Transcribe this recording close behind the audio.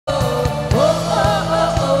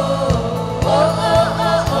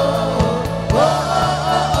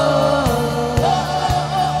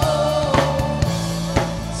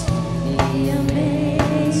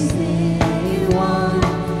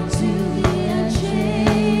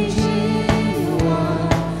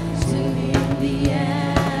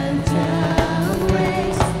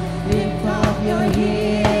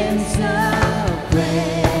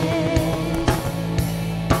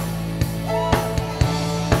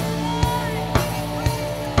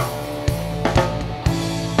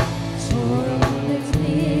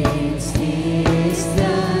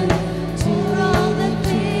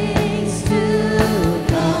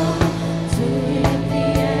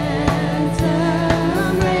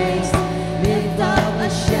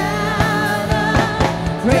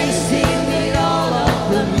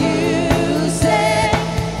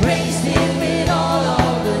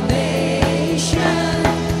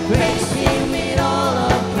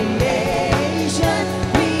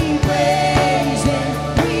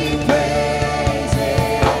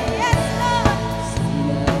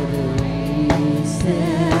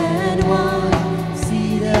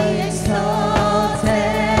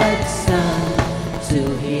to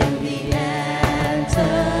Him the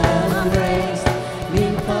anthem raise.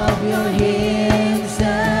 Lift up your hands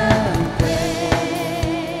and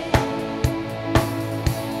pray.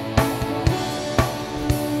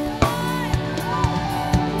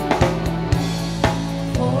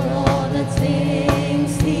 For all the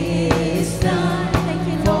things He's done,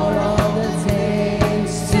 for all the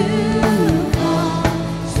things to come,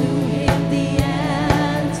 to Him the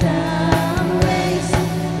anthem raise.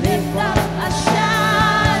 Lift up a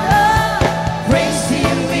shout of praise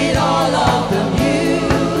Him with all of the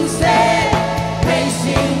music, praise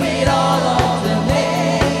Him with all of the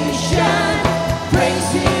nation, praise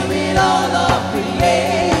Him with all of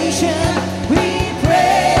creation. We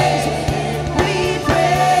praise Him, we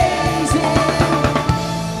praise Him,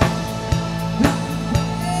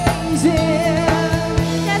 praise Him.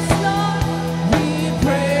 Yes, Lord. We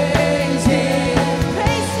praise Him.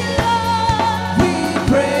 Praise you, Lord. We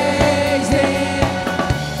praise Him.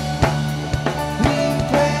 We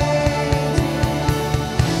praise Him.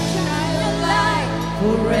 Shine your light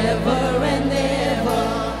forever and ever.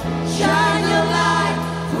 Shine your light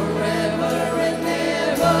forever and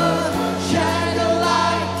ever. Shine your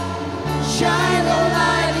light. Shine the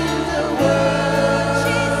light in the world.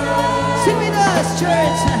 Sing with us,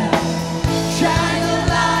 church. Shine your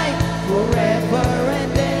light forever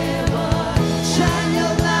and ever. Shine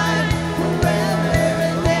your light forever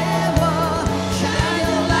and ever. Shine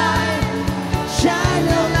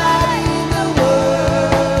your light in the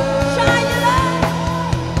world. Shine your light.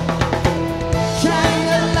 Shine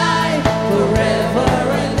your light forever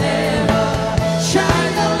and ever.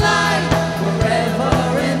 Shine your light forever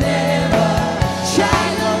and ever.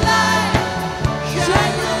 Shine your light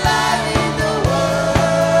in the world.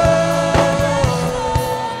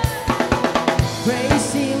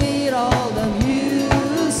 Praise Him with all the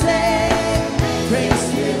music, praise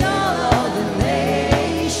Him with all of the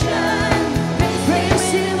nation,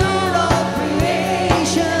 praise Him with all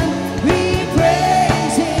creation. We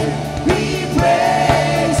praise Him, we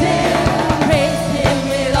praise Him, praise Him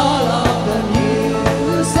with all of the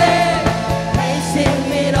music, praise Him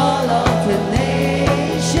with all of the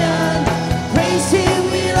nation, praise Him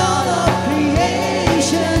with all of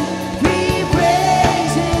creation. We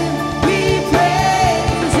praise Him, we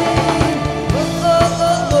praise Him. Oh,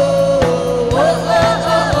 oh, oh, oh, oh,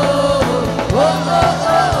 oh, oh, oh,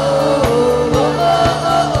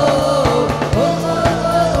 oh,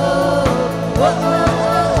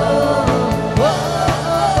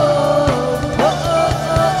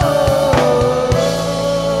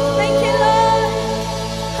 Thank you, Lord.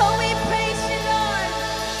 Oh, we praise you, Lord,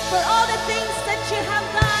 for all the things that you have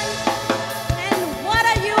done. And what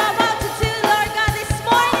are you about to do, Lord God, this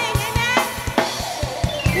morning? Amen.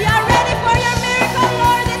 We are ready for your miracle,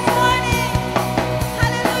 Lord, this morning.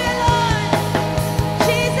 Hallelujah, Lord.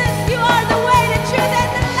 Jesus, you are the way, the truth,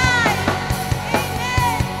 and the life.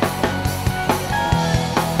 Amen.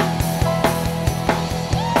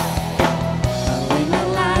 I lay my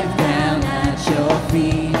life down at your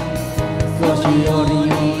feet, 'cause you're the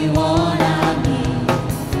only one I need.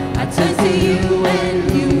 I turn to you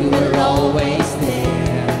and you were always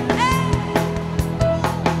there.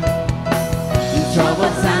 In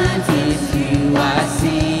troubled times, it's you I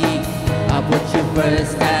seek. I put you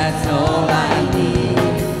first, that's all I need.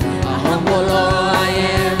 I humble all I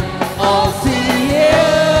am, all to you.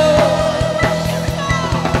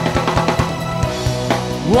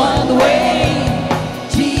 One way,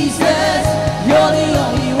 Jesus, you're the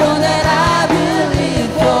only one that I believe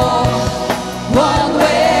for. One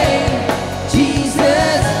way,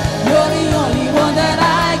 Jesus, you're the only one that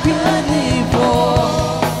I could live for.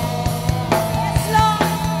 Yes, Lord.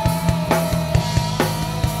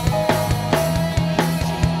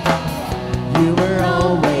 You were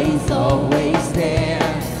always, always there,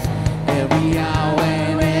 every hour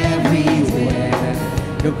and everywhere.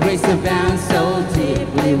 Your grace abounds so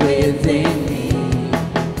deeply within me.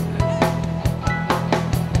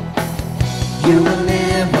 You will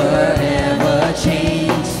never, ever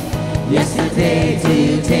change. Yesterday,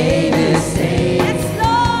 today, the same. Yes,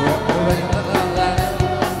 Lord.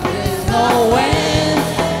 There's no end.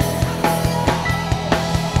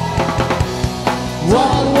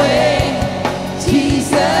 One way,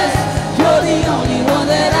 Jesus, you're the only one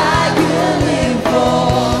that I can live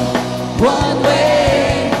for. One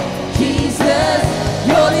way, Jesus,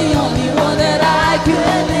 you're the only one that I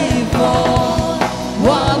can live for.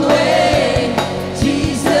 One way,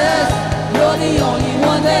 Jesus, you're the only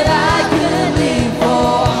one that I can live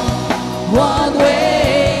for. One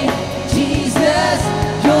way, Jesus,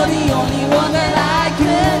 you're the only one that I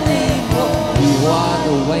can live for. You are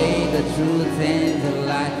the way, the truth, and the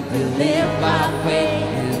life. We live by by faith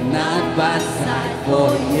and not by sight. For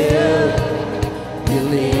you, we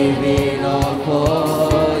live it all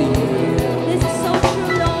for you. This is so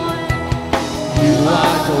true, Lord. You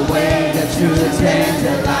are the way, the truth, and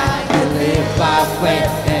the light. We live by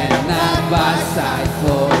faith and not by sight.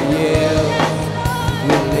 For